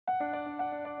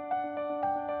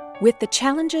With the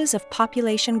challenges of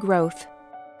population growth,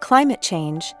 climate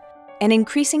change, and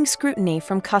increasing scrutiny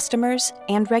from customers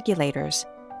and regulators,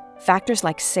 factors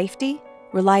like safety,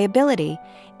 reliability,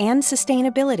 and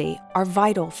sustainability are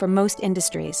vital for most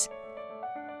industries.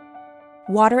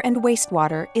 Water and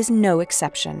wastewater is no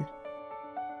exception.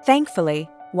 Thankfully,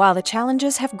 while the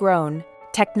challenges have grown,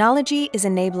 technology is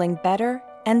enabling better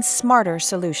and smarter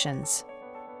solutions.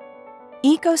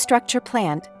 EcoStruxure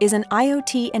Plant is an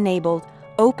IoT-enabled,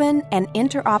 open and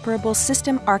interoperable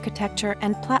system architecture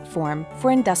and platform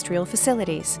for industrial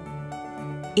facilities.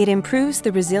 It improves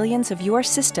the resilience of your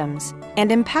systems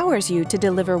and empowers you to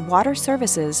deliver water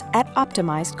services at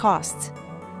optimized costs.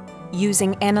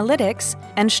 Using analytics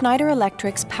and Schneider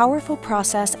Electric's powerful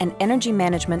process and energy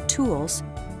management tools,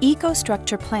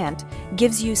 EcoStruxure Plant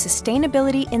gives you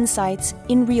sustainability insights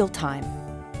in real time.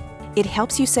 It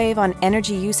helps you save on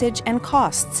energy usage and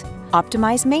costs,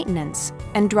 optimize maintenance,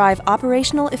 and drive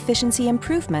operational efficiency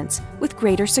improvements with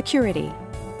greater security.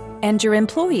 And your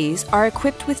employees are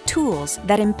equipped with tools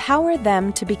that empower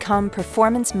them to become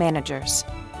performance managers.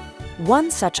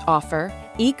 One such offer,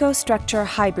 EcoStruxure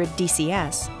Hybrid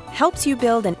DCS, helps you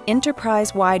build an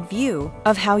enterprise-wide view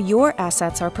of how your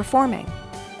assets are performing.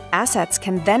 Assets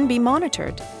can then be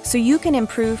monitored so you can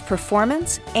improve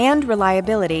performance and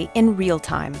reliability in real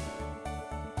time.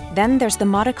 Then there's the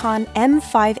Modicon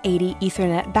M580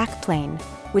 Ethernet backplane,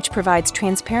 which provides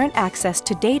transparent access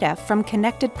to data from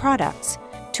connected products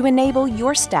to enable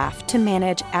your staff to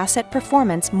manage asset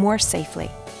performance more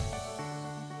safely.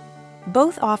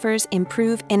 Both offers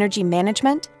improve energy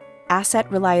management, asset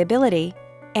reliability,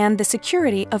 and the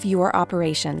security of your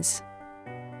operations.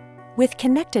 With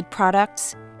connected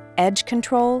products, edge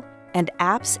control, and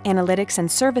apps, analytics,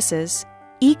 and services,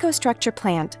 EcoStruxure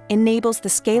Plant enables the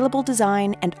scalable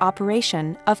design and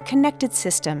operation of connected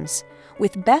systems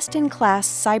with best-in-class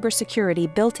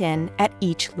cybersecurity built in at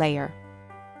each layer.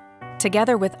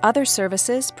 Together with other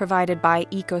services provided by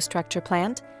EcoStruxure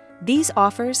Plant, these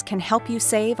offers can help you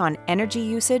save on energy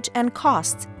usage and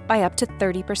costs by up to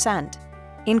 30%,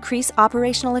 increase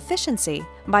operational efficiency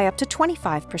by up to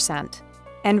 25%,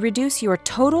 and reduce your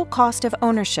total cost of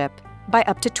ownership by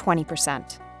up to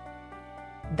 20%.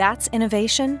 That's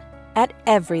innovation at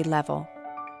every level.